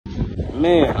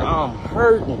Man, I'm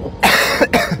hurting.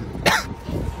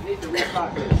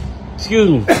 Excuse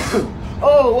me.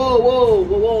 Oh,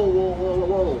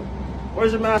 whoa.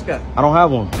 Where's your mask at? I don't have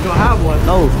one. You don't have one?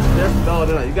 No.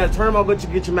 No. You gotta turn them out, but you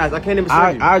get your mask. I can't even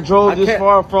serve you. I drove this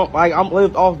far from, like, I'm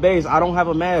lived off base. I don't have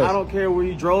a mask. I don't care where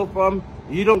you drove from.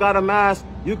 You don't got a mask.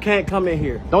 You can't come in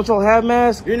here. Don't y'all have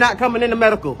masks? You're not coming into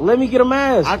medical. Let me get a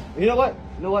mask. You know what?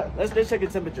 Let's check your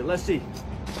temperature. Let's see.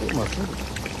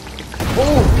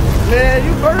 Oh, man,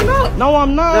 you burning up. No,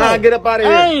 I'm not. Nah, get up out of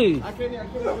here. Hey. I can't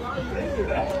allow you in here.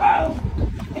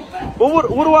 But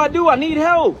what do I do? I need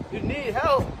help. You need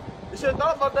help? You should have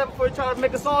thought about that before you try to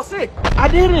make us all sick. I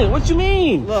didn't. What you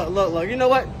mean? Look. You know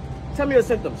what? Tell me your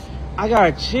symptoms. I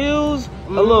got chills,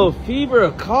 a little fever,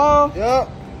 a cough. Yep.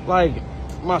 Like,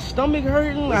 my stomach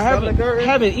hurting. I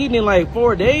haven't eaten in like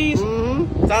 4 days.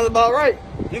 Sounds about right.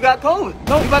 You got COVID.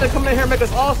 No. You about to come in here and make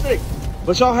us all sick.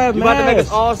 But y'all have masks. You about to make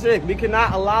us all sick. We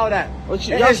cannot allow that.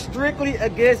 It's strictly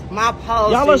against my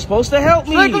policy. Y'all are supposed to help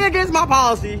me. Strictly against my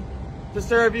policy to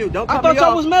serve you. Don't cut me off. I thought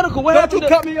y'all was medical. What happened? Don't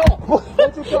you cut me off.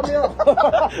 Don't you cut me off.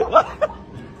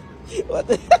 What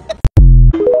the